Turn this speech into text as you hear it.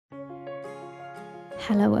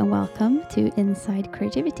Hello and welcome to Inside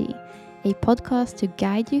Creativity, a podcast to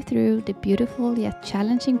guide you through the beautiful yet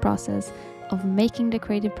challenging process of making the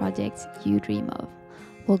creative projects you dream of.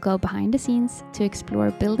 We'll go behind the scenes to explore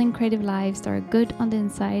building creative lives that are good on the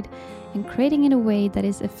inside and creating in a way that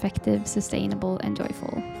is effective, sustainable, and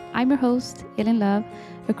joyful. I'm your host, Elin Löv,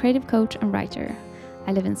 a creative coach and writer.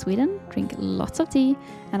 I live in Sweden, drink lots of tea,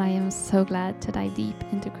 and I am so glad to dive deep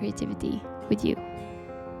into creativity with you.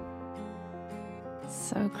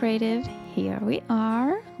 So creative, here we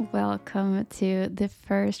are. Welcome to the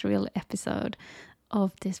first real episode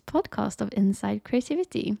of this podcast of Inside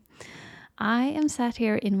Creativity. I am sat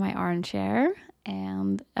here in my armchair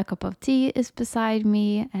and a cup of tea is beside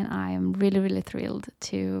me, and I am really thrilled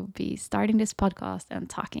to be starting this podcast and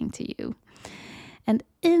talking to you. And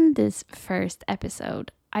in this first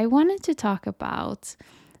episode, I wanted to talk about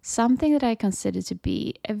something that I consider to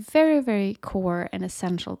be a very core and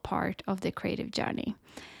essential part of the creative journey.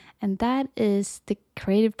 And that is the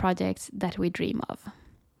creative projects that we dream of.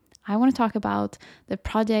 I want to talk about the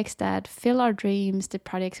projects that fill our dreams, the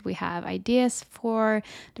projects we have ideas for,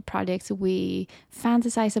 the projects we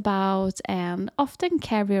fantasize about and often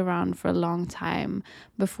carry around for a long time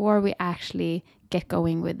before we actually get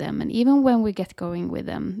going with them. And even when we get going with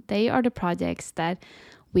them, they are the projects that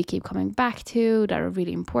we keep coming back to, that are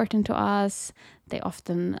really important to us. They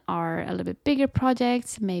often are a little bit bigger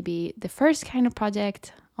projects, maybe the first kind of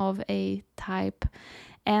project of a type.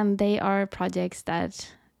 And they are projects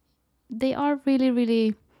that they are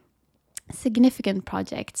really significant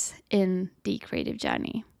projects in the creative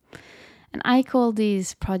journey. And I call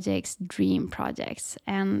these projects dream projects.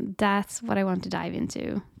 And that's what I want to dive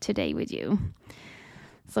into today with you.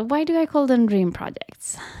 So why do I call them dream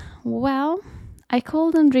projects? Well, I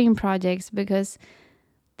call them dream projects because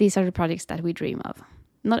these are the projects that we dream of.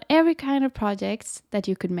 Not every kind of project that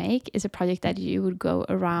you could make is a project that you would go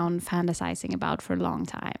around fantasizing about for a long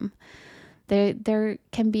time. There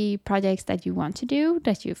can be projects that you want to do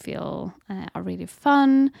that you feel are really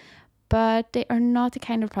fun, but they are not the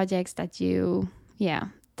kind of projects that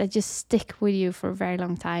that just stick with you for a very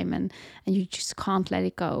long time and you just can't let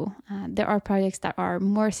it go. There are projects that are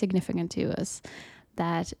more significant to us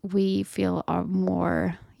that we feel are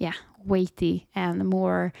more weighty and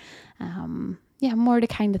more the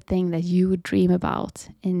kind of thing that you would dream about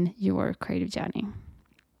in your creative journey.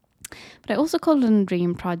 But I also call them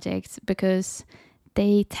dream projects because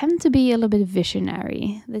they tend to be a little bit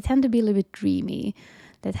visionary. They tend to be a little bit dreamy.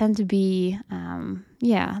 They tend to be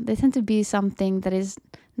something that is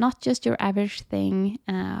not just your average thing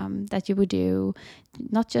that you would do,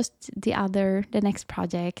 not just the next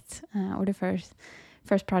project or the first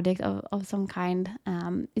project of some kind.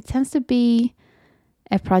 It tends to be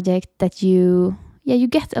a project that you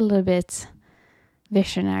get a little bit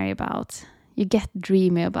visionary about. You get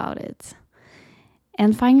dreamy about it.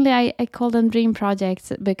 And finally, I call them dream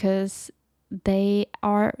projects because they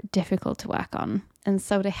are difficult to work on. And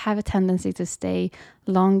so they have a tendency to stay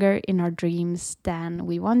longer in our dreams than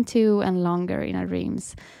we want to, and longer in our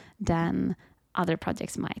dreams than other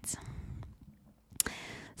projects might.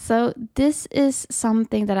 So this is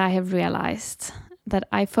something that I have realized that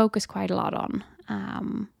I focus quite a lot on,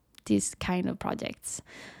 these kind of projects.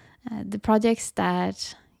 The projects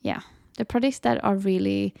that are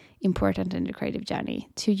really important in the creative journey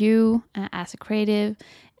to you as a creative,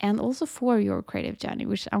 and also for your creative journey,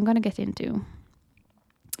 which I'm going to get into.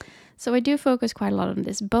 So I do focus quite a lot on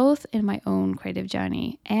this, both in my own creative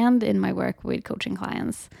journey and in my work with coaching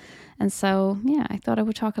clients. And so, I thought I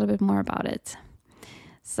would talk a little bit more about it.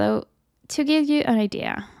 So to give you an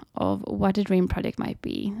idea of what a dream project might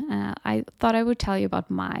be, I thought I would tell you about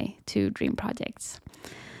my two dream projects.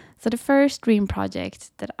 So the first dream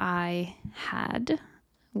project that I had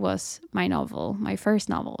was my first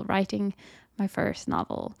novel, writing my first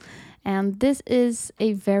novel. And this is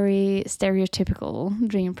a very stereotypical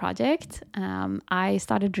dream project. I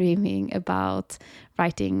started dreaming about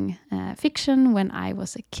writing fiction when I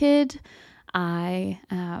was a kid. I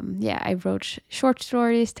wrote short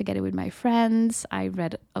stories together with my friends. I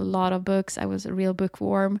read a lot of books. I was a real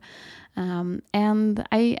bookworm. And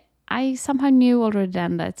I somehow knew already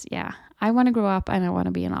then that, I want to grow up and I want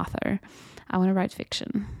to be an author. I want to write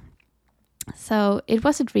fiction. So it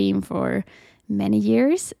was a dream for many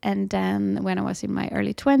years. And then when I was in my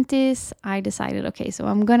early 20s, I decided, okay, so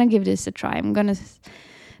I'm going to give this a try. I'm going to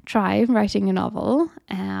try writing a novel.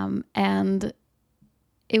 And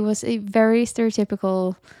it was a very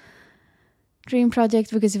stereotypical dream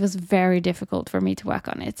project because it was very difficult for me to work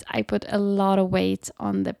on it. I put a lot of weight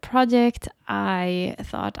on the project. I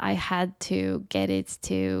thought I had to get it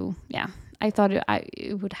to, I thought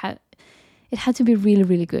it it had to be really,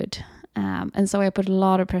 really good. And so I put a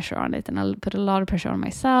lot of pressure on it, and I put a lot of pressure on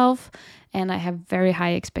myself, and I have very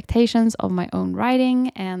high expectations of my own writing.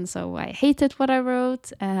 And so I hated what I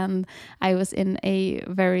wrote, and I was in a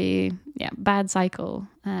very bad cycle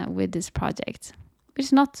with this project, which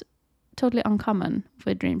is not totally uncommon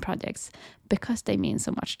with dream projects because they mean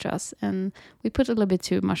so much to us, and we put a little bit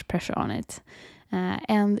too much pressure on it.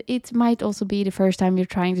 And it might also be the first time you're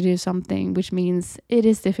trying to do something, which means it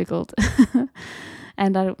is difficult.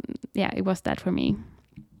 And it was that for me.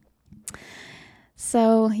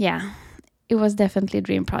 So it was definitely a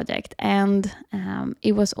dream project. And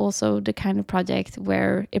it was also the kind of project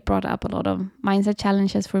where it brought up a lot of mindset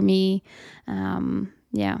challenges for me.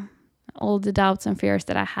 All the doubts and fears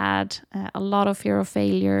that I had, a lot of fear of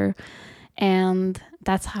failure. And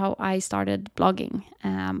that's how I started blogging.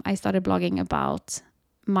 I started blogging about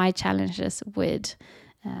my challenges with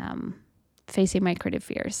facing my creative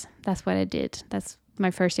fears. That's what I did. That's my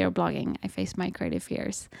first year of blogging. I faced my creative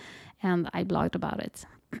fears and I blogged about it.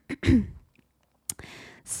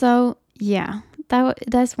 So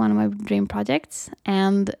that's one of my dream projects.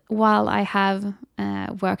 And while I have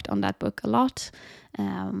worked on that book a lot,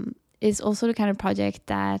 it's also the kind of project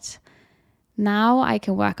that now I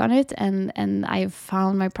can work on it, and I've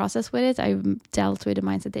found my process with it. I've dealt with the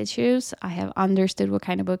mindset issues. I have understood what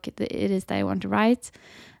kind of book it is that I want to write.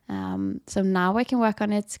 So now I can work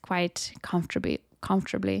on it quite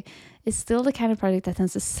comfortably. It's still the kind of project that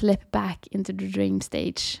tends to slip back into the dream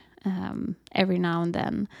stage every now and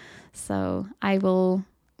then. So I will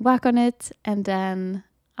work on it, and then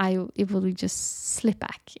it will just slip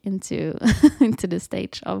back into into the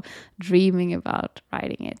stage of dreaming about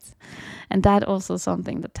writing it. And that also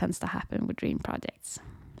something that tends to happen with dream projects.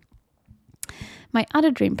 My other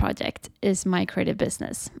dream project is my creative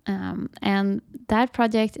business. And that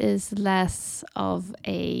project is less of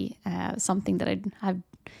a something that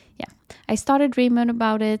I started dreaming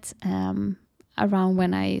about it around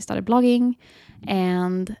when I started blogging.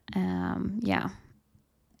 And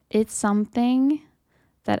it's something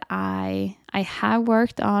that I have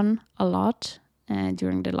worked on a lot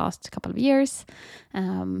during the last couple of years,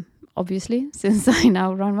 obviously, since I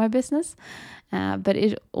now run my business. But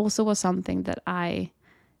it also was something that I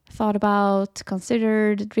thought about,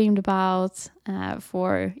 considered, dreamed about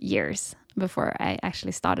for years before I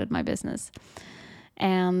actually started my business.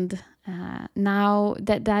 And now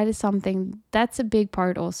that is something that's a big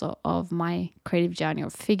part also of my creative journey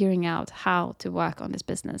of figuring out how to work on this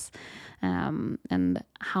business, and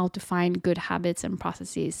how to find good habits and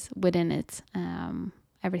processes within it.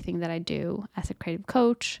 Everything that I do as a creative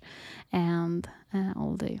coach, and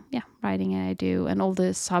all the writing I do, and all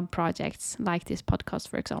the sub projects like this podcast,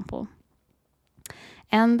 for example.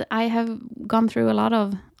 And I have gone through a lot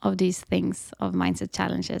of these things, of mindset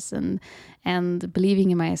challenges, and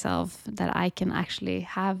believing in myself that I can actually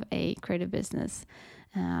have a creative business.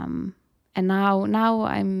 And now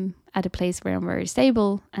I'm at a place where I'm very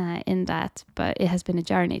stable in that, but it has been a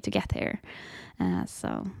journey to get there.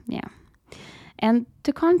 And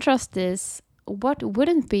to contrast this, what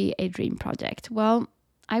wouldn't be a dream project? Well,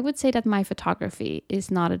 I would say that my photography is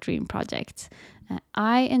not a dream project.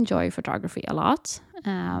 I enjoy photography a lot.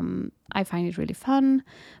 I find it really fun,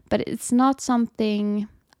 but it's not something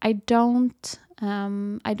I don't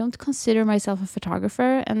consider myself a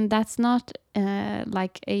photographer, and that's not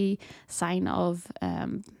like a sign of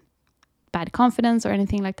bad confidence or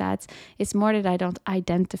anything like that. It's more that I don't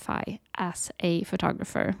identify as a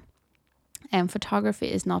photographer. And photography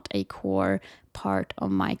is not a core part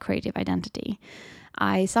of my creative identity.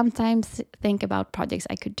 I sometimes think about projects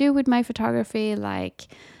I could do with my photography, like,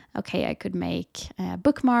 okay, I could make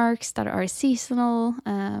bookmarks that are seasonal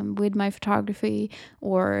with my photography,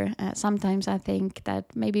 or sometimes I think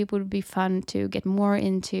that maybe it would be fun to get more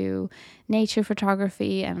into nature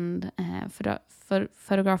photography and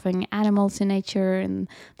photographing animals in nature and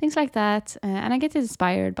things like that. And I get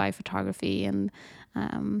inspired by photography, and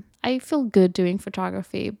I feel good doing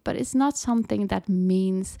photography, but it's not something that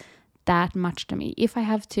means that much to me. If I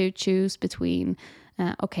have to choose between,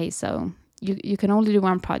 so you can only do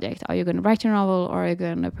one project. Are you going to write your novel, or are you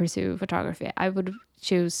going to pursue photography? I would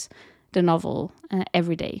choose the novel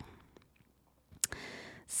every day.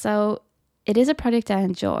 So it is a project I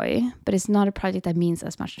enjoy, but it's not a project that means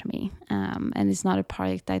as much to me. And it's not a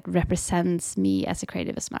project that represents me as a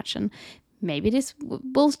creative as much. And maybe this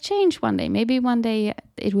will change one day. Maybe one day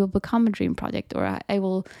it will become a dream project, or I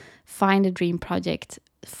will find a dream project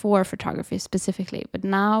for photography specifically. But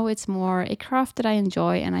now it's more a craft that I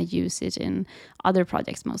enjoy, and I use it in other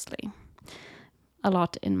projects mostly. A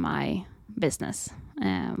lot in my business.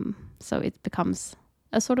 So it becomes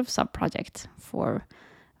a sort of sub project for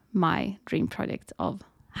my dream project of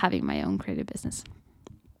having my own creative business.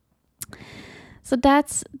 So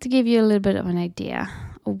that's to give you a little bit of an idea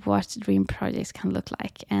of what dream projects can look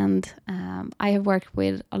like. And I have worked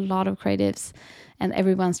with a lot of creatives, and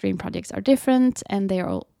everyone's dream projects are different, and they are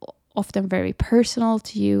all often very personal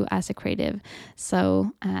to you as a creative.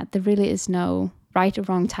 So there really is no right or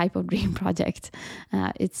wrong type of dream project.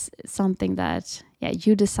 It's something that,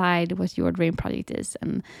 you decide what your dream project is.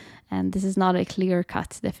 And this is not a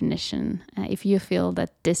clear-cut definition. If you feel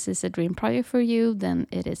that this is a dream project for you, then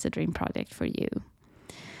it is a dream project for you.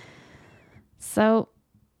 So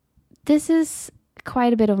this is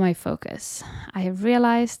quite a bit of my focus. I have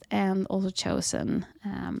realized and also chosen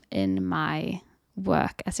in my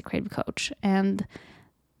work as a creative coach. And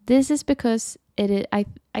this is because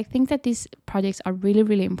I think that these projects are really,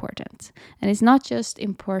 really important. And it's not just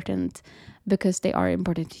important because they are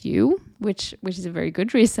important to you, which is a very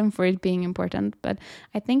good reason for it being important. But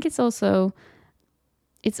I think it's also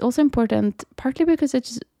important partly because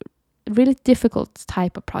it's a really difficult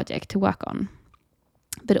type of project to work on,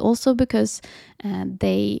 but also because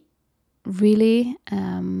they really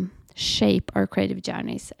shape our creative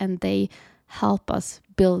journeys, and they help us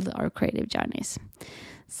build our creative journeys.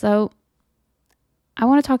 So I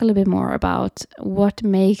want to talk a little bit more about what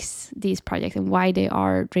makes these projects and why they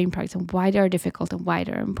are dream projects and why they are difficult and why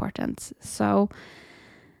they're important. So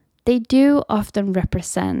they do often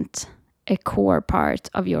represent a core part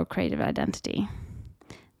of your creative identity.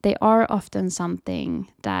 They are often something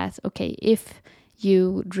that, if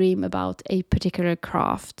you dream about a particular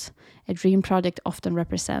craft, a dream project often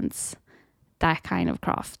represents that kind of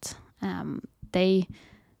craft.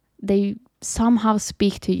 They somehow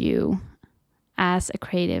speak to you as a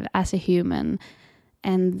creative, as a human,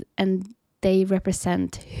 and they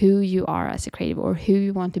represent who you are as a creative or who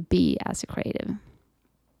you want to be as a creative.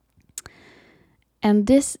 And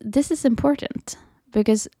this is important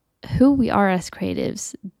because who we are as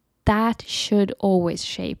creatives, that should always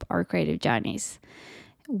shape our creative journeys.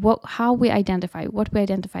 How we identify, what we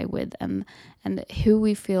identify with, and who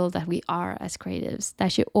we feel that we are as creatives,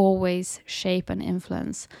 that should always shape and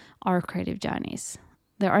influence our creative journeys.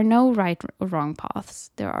 There are no right or wrong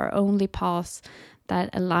paths. There are only paths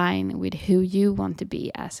that align with who you want to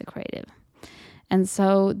be as a creative. And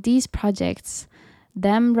so these projects,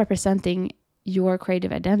 them representing your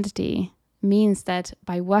creative identity, means that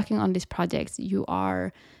by working on these projects, you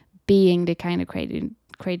are being the kind of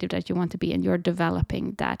creative that you want to be, and you're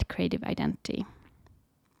developing that creative identity.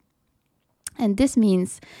 And this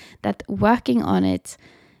means that working on it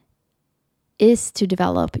is to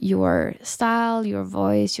develop your style, your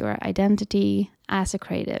voice, your identity as a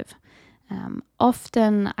creative.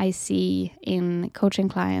 Often I see in coaching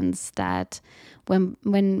clients that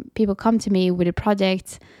when people come to me with a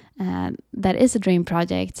project that is a dream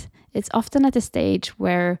project, it's often at a stage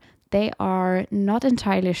where they are not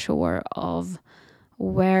entirely sure of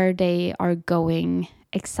where they are going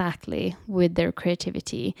exactly with their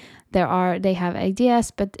creativity. They have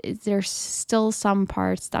ideas, but there's still some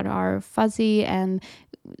parts that are fuzzy and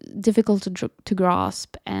difficult to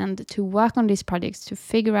grasp. And to work on these projects, to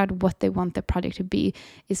figure out what they want the project to be,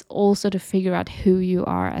 is also to figure out who you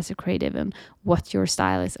are as a creative and what your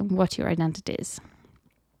style is and what your identity is.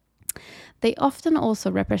 They often also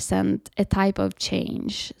represent a type of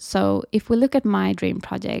change. So if we look at my dream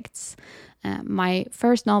projects, my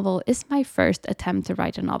first novel is my first attempt to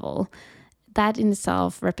write a novel. That in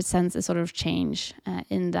itself represents a sort of change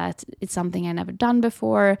in that it's something I never done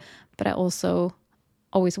before, but I also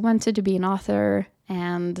always wanted to be an author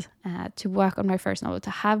and to work on my first novel, to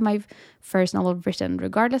have my first novel written,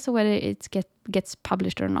 regardless of whether it gets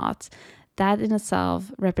published or not. That in itself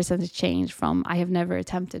represents a change from I have never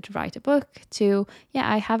attempted to write a book to,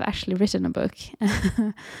 I have actually written a book.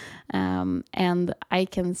 And I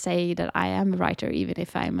can say that I am a writer even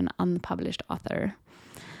if I'm an unpublished author.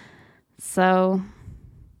 So,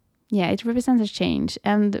 it represents a change.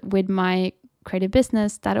 And with my creative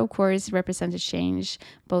business, that of course represents a change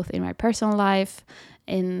both in my personal life,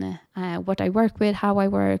 in what I work with, how I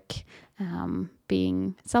work,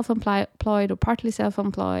 being self-employed or partly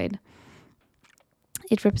self-employed.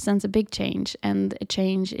 It represents a big change, and a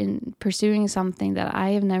change in pursuing something that I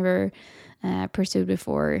have never pursued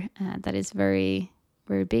before. That is very,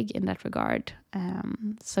 very big in that regard.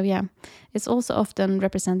 It's also often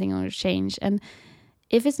representing a change. And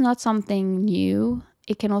if it's not something new,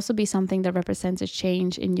 it can also be something that represents a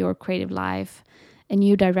change in your creative life, a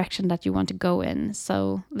new direction that you want to go in.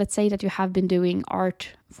 So let's say that you have been doing art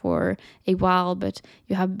for a while, but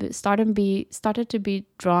you have started to be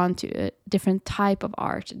drawn to a different type of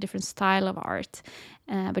art, a different style of art,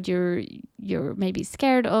 but you're maybe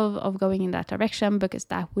scared of going in that direction because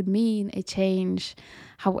that would mean a change.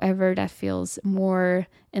 However, that feels more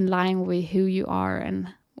in line with who you are and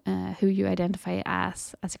who you identify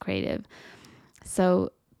as a creative.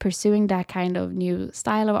 So pursuing that kind of new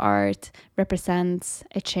style of art represents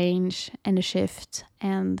a change and a shift,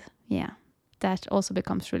 and that also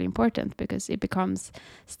becomes really important because it becomes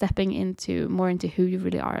stepping more into who you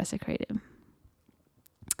really are as a creative.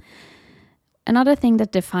 Another thing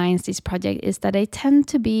that defines this project is that they tend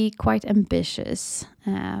to be quite ambitious,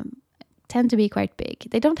 tend to be quite big.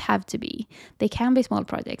 They don't have to be. They can be small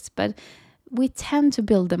projects, but we tend to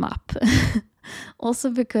build them up. Also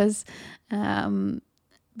because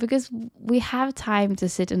we have time to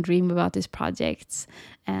sit and dream about these projects,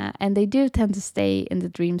 and they do tend to stay in the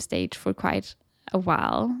dream stage for quite a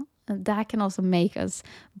while. And that can also make us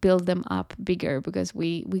build them up bigger because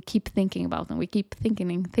we keep thinking about them. We keep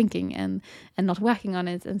thinking and not working on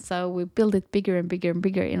it. And so we build it bigger and bigger and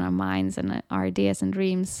bigger in our minds and our ideas and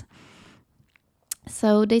dreams.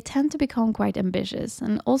 So they tend to become quite ambitious,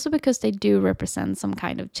 and also because they do represent some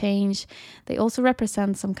kind of change, they also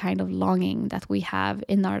represent some kind of longing that we have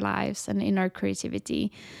in our lives and in our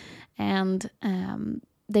creativity. And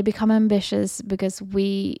they become ambitious because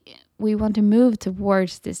we want to move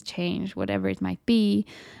towards this change, whatever it might be,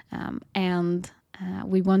 and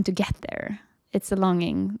we want to get there. It's a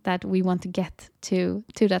longing that we want to get to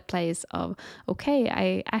that place of, okay,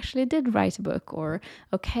 I actually did write a book, or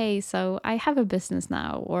okay, so I have a business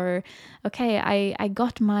now, or okay, I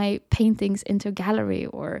got my paintings into a gallery,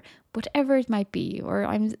 or whatever it might be, or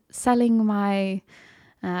I'm selling my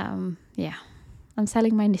I'm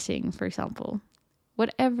selling my knitting, for example.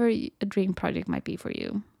 Whatever a dream project might be for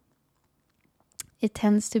you, it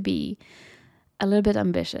tends to be a little bit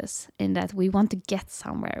ambitious in that we want to get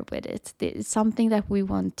somewhere with it. It's something that we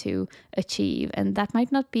want to achieve, and that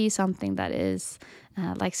might not be something that is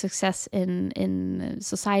like success in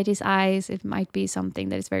society's eyes. It might be something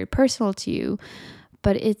that is very personal to you,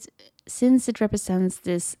 but since it represents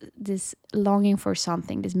this longing for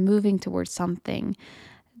something, this moving towards something,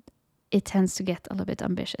 it tends to get a little bit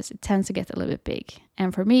ambitious. It tends to get a little bit big.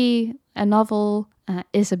 And for me, a novel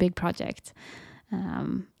is a big project.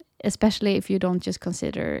 Especially if you don't just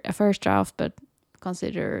consider a first draft, but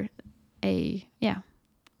consider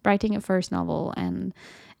writing a first novel and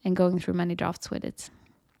going through many drafts with it.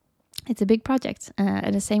 It's a big project,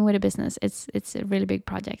 and the same with a business. It's a really big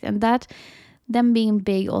project, and that them being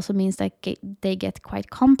big also means that they get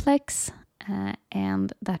quite complex,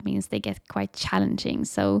 and that means they get quite challenging.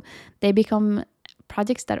 So they become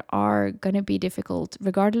projects that are going to be difficult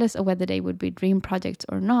regardless of whether they would be dream projects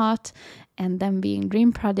or not, and them being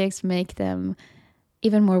dream projects make them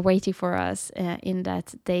even more weighty for us, in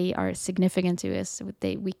that they are significant to us.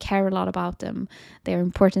 We care a lot about them. They are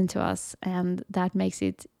important to us, and that makes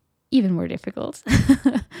it even more difficult.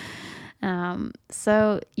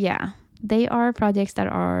 So they are projects that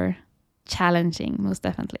are challenging, most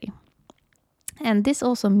definitely. And this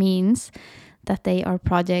also means that they are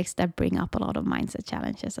projects that bring up a lot of mindset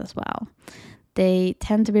challenges as well. They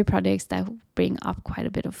tend to be projects that bring up quite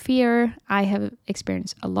a bit of fear. I have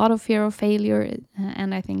experienced a lot of fear of failure,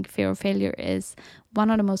 and I think fear of failure is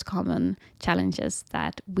one of the most common challenges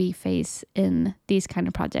that we face in these kind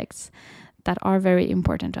of projects that are very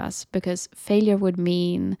important to us, because failure would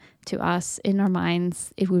mean to us in our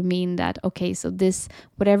minds, it would mean that, okay, so this,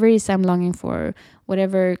 whatever it is I'm longing for,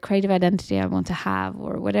 whatever creative identity I want to have,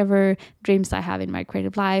 or whatever dreams I have in my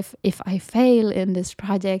creative life, if I fail in this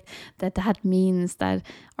project, that means that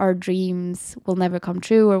our dreams will never come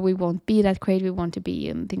true, or we won't be that creative we want to be,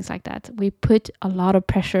 and things like that. We put a lot of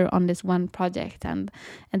pressure on this one project, and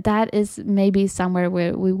that is maybe somewhere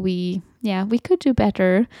where we could do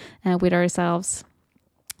better with ourselves,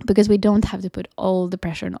 because we don't have to put all the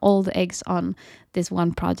pressure and all the eggs on this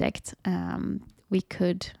one project. We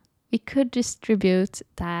could distribute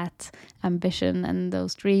that ambition and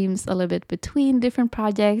those dreams a little bit between different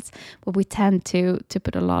projects, but we tend to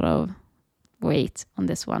put a lot of weight on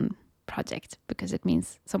this one project because it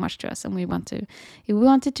means so much to us, and we want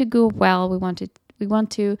it to go well. We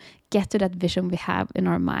want to get to that vision we have in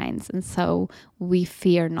our minds, and so we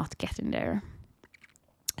fear not getting there.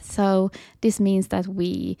 So this means that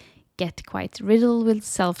we get quite riddled with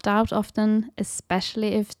self-doubt often,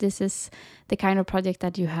 especially if this is the kind of project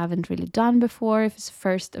that you haven't really done before, if it's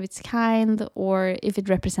first of its kind, or if it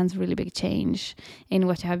represents really big change in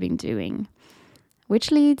what you have been doing. which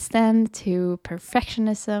leads then to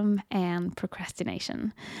perfectionism and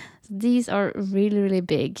procrastination. So these are really, really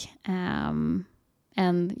big,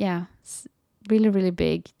 and yeah, really, really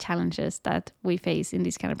big challenges that we face in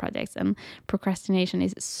these kind of projects. And procrastination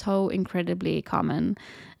is so incredibly common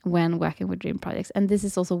when working with dream projects. And this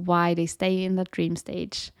is also why they stay in that dream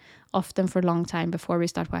stage often for a long time before we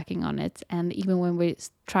start working on it. And even when we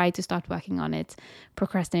try to start working on it,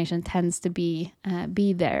 procrastination tends to be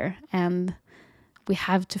there. And we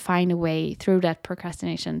have to find a way through that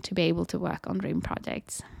procrastination to be able to work on dream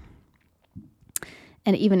projects.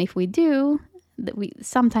 And even if we do,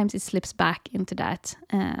 sometimes it slips back into that.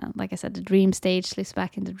 Like I said, the dream stage slips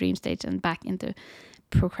back into dream stage and back into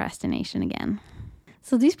procrastination again.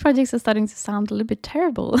 So these projects are starting to sound a little bit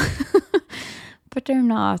terrible, but they're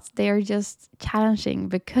not. They are just challenging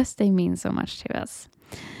because they mean so much to us.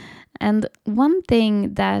 And one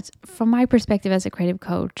thing that, from my perspective as a creative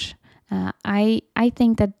coach, I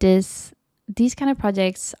think that these kind of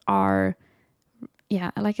projects are,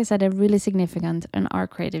 like I said, are really significant in our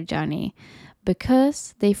creative journey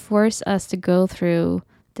because they force us to go through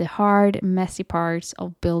the hard, messy parts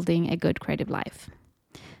of building a good creative life.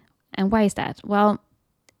 And why is that? Well,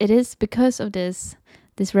 it is because of this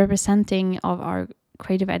representing of our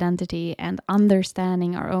creative identity and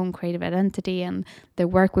understanding our own creative identity and the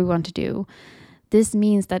work we want to do. This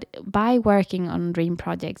means that by working on dream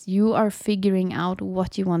projects, you are figuring out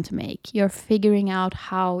what you want to make. You're figuring out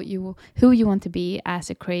who you want to be as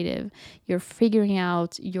a creative. You're figuring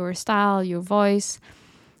out your style, your voice,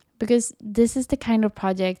 because this is the kind of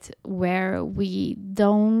project where we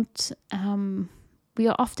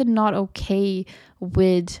are often not okay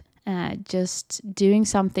with just doing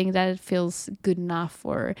something that feels good enough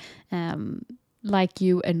or like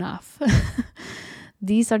you enough.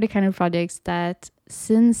 These are the kind of projects that,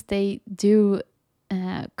 since they do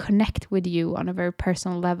connect with you on a very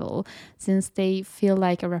personal level, since they feel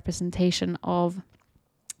like a representation of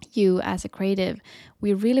you as a creative,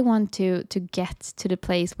 we really want to get to the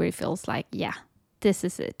place where it feels like, yeah, this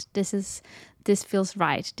is it. This feels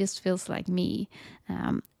right. This feels like me.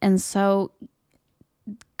 And so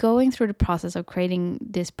going through the process of creating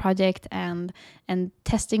this project and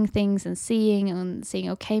testing things and seeing,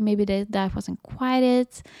 okay, maybe that wasn't quite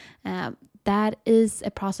it. That is a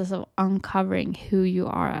process of uncovering who you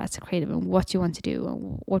are as a creative and what you want to do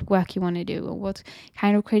and what work you want to do and what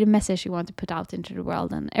kind of creative message you want to put out into the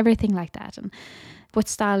world and everything like that, and what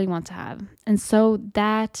style you want to have. And so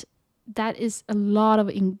that is a lot of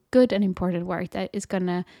good and important work that is going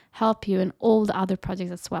to help you in all the other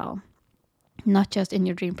projects as well. Not just in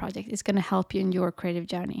your dream project. It's going to help you in your creative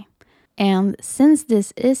journey. And since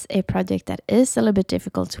this is a project that is a little bit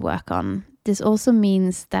difficult to work on, this also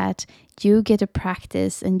means that you get to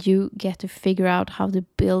practice and you get to figure out how to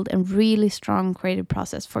build a really strong creative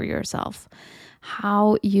process for yourself.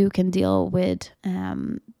 How you can deal with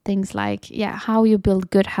things like, how you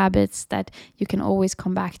build good habits that you can always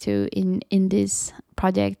come back to in this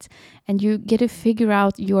project. And you get to figure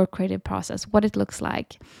out your creative process, what it looks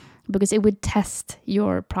like, because it would test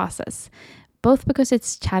your process, both because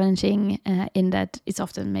it's challenging in that it's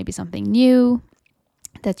often maybe something new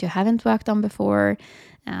that you haven't worked on before,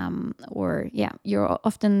 you're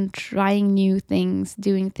often trying new things,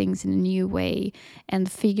 doing things in a new way, and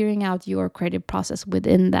figuring out your creative process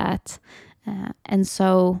within that. And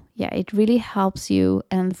so, it really helps you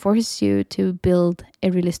and forces you to build a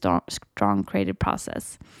really strong creative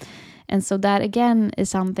process. And so that, again, is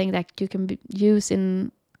something that you can use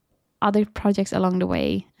in other projects along the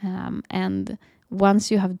way. And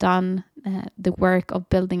once you have done the work of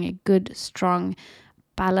building a good, strong,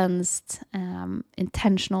 balanced,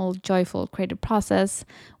 intentional, joyful, creative process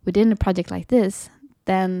within a project like this,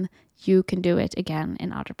 then you can do it again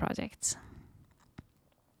in other projects.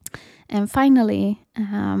 And finally,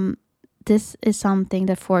 this is something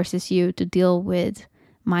that forces you to deal with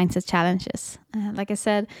mindset challenges. Like I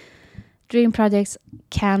said, dream projects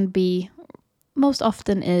can be, most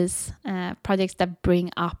often is, projects that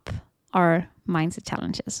bring up our mindset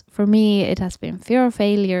challenges. For me, it has been fear of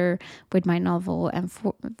failure with my novel and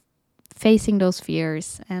facing those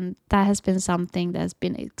fears. And that has been something that has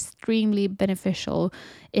been extremely beneficial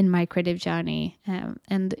in my creative journey,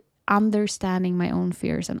 and understanding my own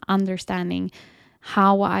fears and understanding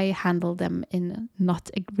how I handle them in not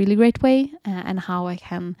a really great way, and how I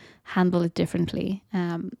can handle it differently.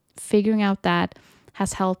 Figuring out that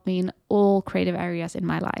has helped me in all creative areas in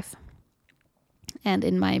my life. And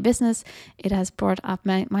in my business, it has brought up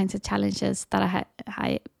my mindset challenges that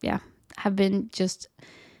I have been just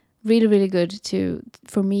really, really good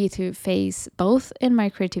for me to face, both in my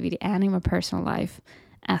creativity and in my personal life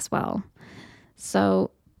as well. So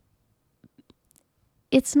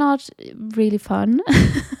it's not really fun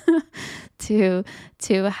to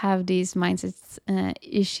have these mindset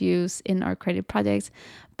issues in our creative projects,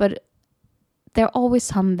 but there are always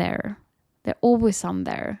some there. They're always some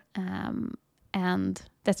there. And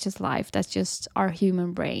that's just life. That's just our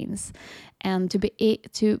human brains. And to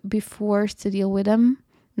be forced to deal with them,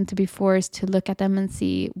 and to be forced to look at them and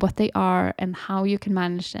see what they are and how you can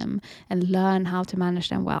manage them and learn how to manage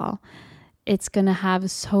them well, it's going to have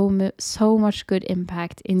so much good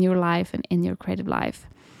impact in your life and in your creative life.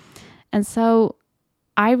 And so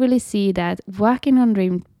I really see that working on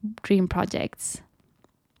dream projects,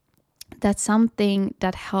 that's something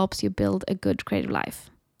that helps you build a good creative life.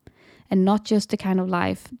 And not just the kind of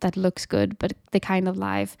life that looks good, but the kind of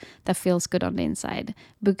life that feels good on the inside,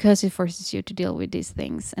 because it forces you to deal with these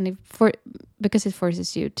things, and because it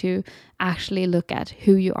forces you to actually look at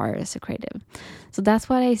who you are as a creative. So that's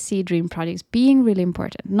why I see dream projects being really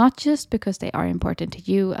important, not just because they are important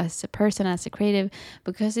to you as a person, as a creative,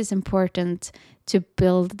 because it's important to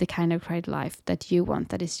build the kind of creative life that you want,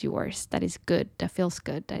 that is yours, that is good, that feels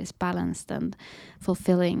good, that is balanced and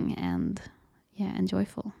fulfilling and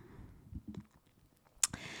joyful.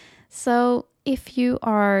 So if you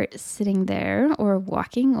are sitting there or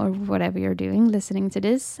walking or whatever you're doing, listening to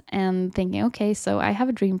this and thinking, okay, so I have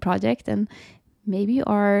a dream project, and maybe you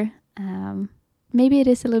are, maybe it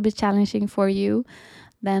is a little bit challenging for you,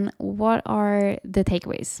 then what are the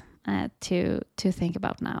takeaways to think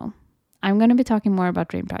about now? I'm going to be talking more about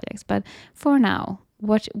dream projects, but for now,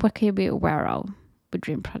 what can you be aware of with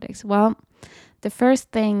dream projects? Well, the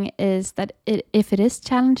first thing is that if it is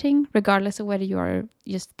challenging, regardless of whether you are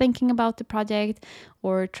just thinking about the project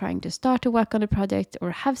or trying to start to work on the project or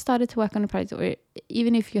have started to work on the project, or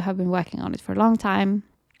even if you have been working on it for a long time,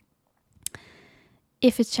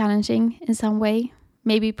 if it's challenging in some way,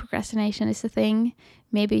 maybe procrastination is a thing,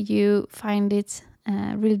 maybe you find it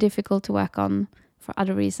really difficult to work on for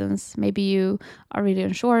other reasons, maybe you are really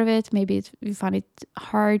unsure of it, maybe you find it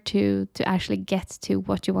hard to actually get to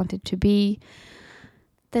what you want it to be,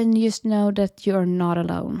 then just know that you're not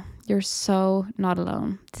alone. You're so not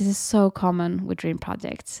alone. This is so common with dream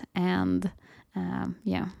projects. And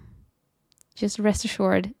just rest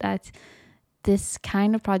assured that this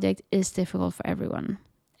kind of project is difficult for everyone,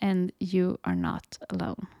 and you are not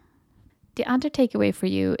alone. The other takeaway for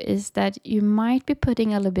you is that you might be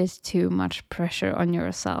putting a little bit too much pressure on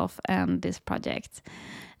yourself and this project.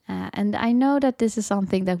 And I know that this is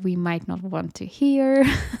something that we might not want to hear.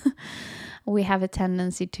 We have a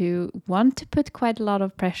tendency to want to put quite a lot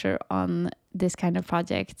of pressure on this kind of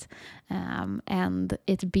project. And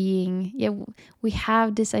it being, we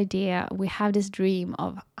have this idea, we have this dream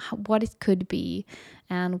of what it could be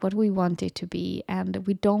and what we want it to be. And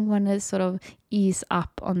we don't want to sort of ease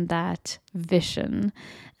up on that vision.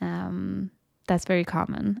 That's very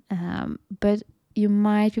common. But you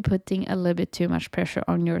might be putting a little bit too much pressure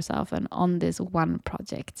on yourself and on this one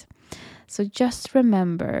project. So just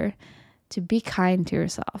remember to be kind to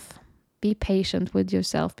yourself, be patient with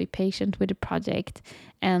yourself, be patient with the project,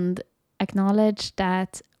 and acknowledge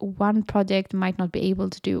that one project might not be able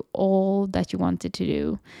to do all that you wanted to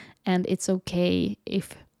do. And it's okay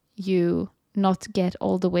if you not get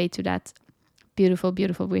all the way to that beautiful,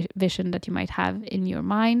 beautiful vision that you might have in your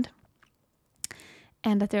mind.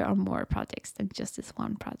 And that there are more projects than just this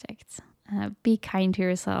one project. Be kind to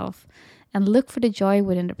yourself and look for the joy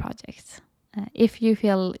within the project. If you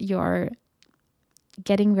feel you're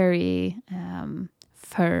getting very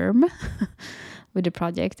firm with the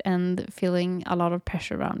project and feeling a lot of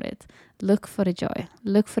pressure around it, look for the joy.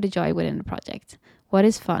 Look for the joy within the project. What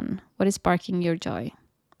is fun? What is sparking your joy?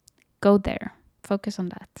 Go there. Focus on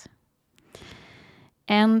that.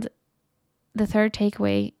 And the third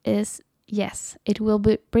takeaway is, yes, it will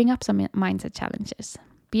bring up some mindset challenges.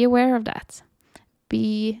 Be aware of that.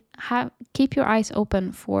 Keep your eyes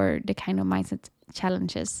open for the kind of mindset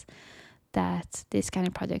challenges that this kind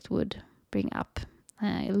of project would bring up.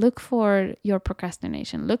 Look for your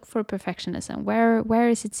procrastination. Look for perfectionism. Where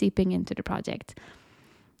is it seeping into the project?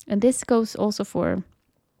 And this goes also for,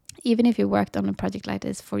 even if you worked on a project like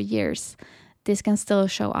this for years, this can still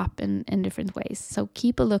show up in different ways. So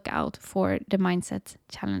keep a lookout for the mindset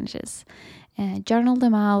challenges. Journal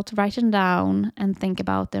them out, write them down, and think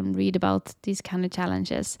about them, read about these kind of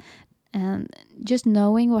challenges. And just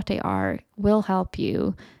knowing what they are will help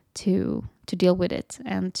you to deal with it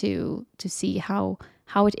and to see how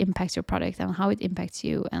it impacts your product and how it impacts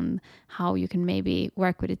you and how you can maybe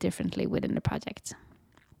work with it differently within the project.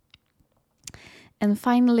 And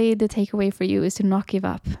finally, the takeaway for you is to not give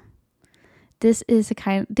up. This is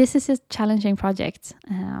a challenging project.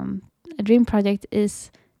 A dream project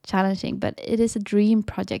is challenging, but it is a dream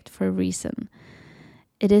project for a reason.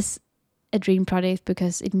 It is a dream project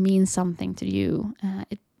because it means something to you.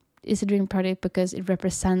 It is a dream project because it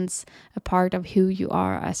represents a part of who you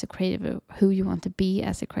are as a creative, who you want to be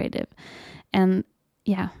as a creative. And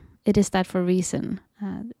yeah, it is that for a reason.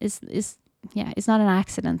 It's not an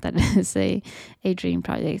accident that it is a dream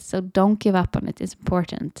project. So don't give up on it. It's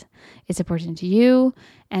important. It's important to you,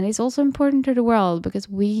 and it's also important to the world, because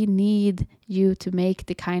we need you to make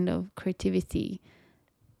the kind of creativity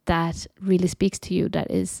that really speaks to you, that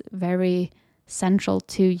is very central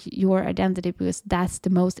to your identity, because that's the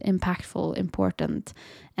most impactful, important,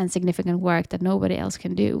 and significant work that nobody else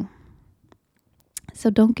can do. So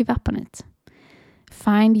don't give up on it.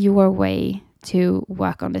 Find your way to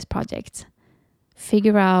work on this project.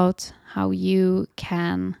 Figure out how you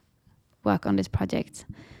can work on this project.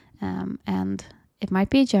 And it might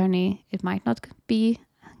be a journey. It might not be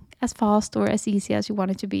as fast or as easy as you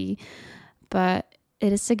want it to be, but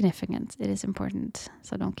it is significant. It is important.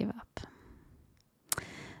 So don't give up.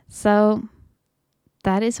 So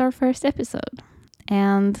that is our first episode.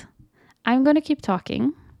 And I'm going to keep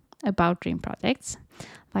talking about dream projects.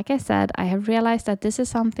 Like I said, I have realized that this is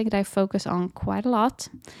something that I focus on quite a lot.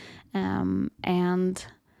 And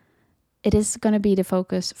it is going to be the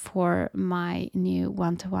focus for my new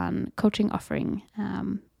one-to-one coaching offering.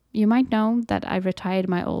 You might know that I retired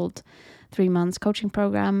my old 3 months coaching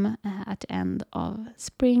program at the end of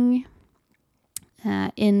spring,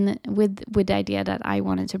 with the idea that I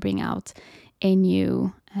wanted to bring out a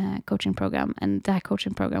new coaching program, and that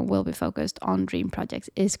coaching program will be focused on dream projects.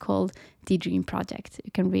 It's called The Dream Project.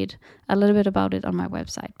 You can read a little bit about it on my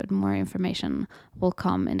website, but more information will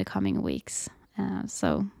come in the coming weeks.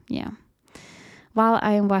 So yeah, while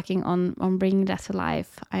I am working on bringing that to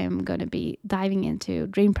life, I am going to be diving into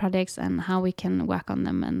dream projects and how we can work on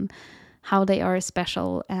them, and how they are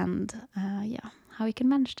special, and how we can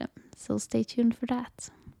manage them. So stay tuned for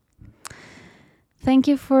that. Thank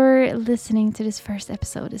you for listening to this first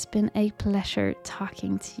episode. It's been a pleasure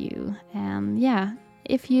talking to you. And yeah,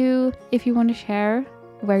 if you want to share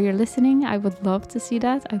where you're listening, I would love to see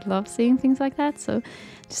that. I love seeing things like that. So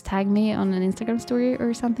just tag me on an Instagram story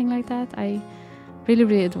or something like that. I really,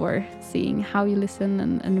 really adore seeing how you listen,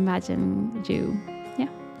 and imagine you,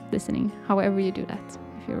 listening, however you do that.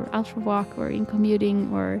 If you're out for a walk, or in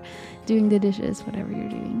commuting, or doing the dishes, whatever you're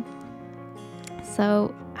doing.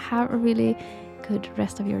 So have a really good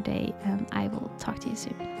rest of your day, and I will talk to you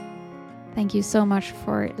soon. Thank you so much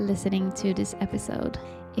for listening to this episode.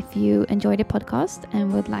 If you enjoyed the podcast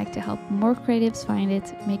and would like to help more creatives find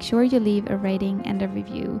it, make sure you leave a rating and a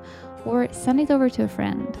review, or send it over to a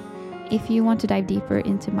friend. If you want to dive deeper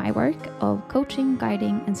into my work of coaching,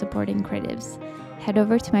 guiding, and supporting creatives, head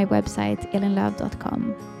over to my website,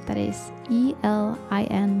 elinloow.com. That is ELINLOOW.com.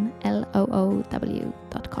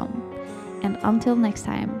 And until next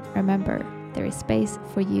time, remember, there is space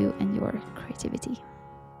for you and your creativity.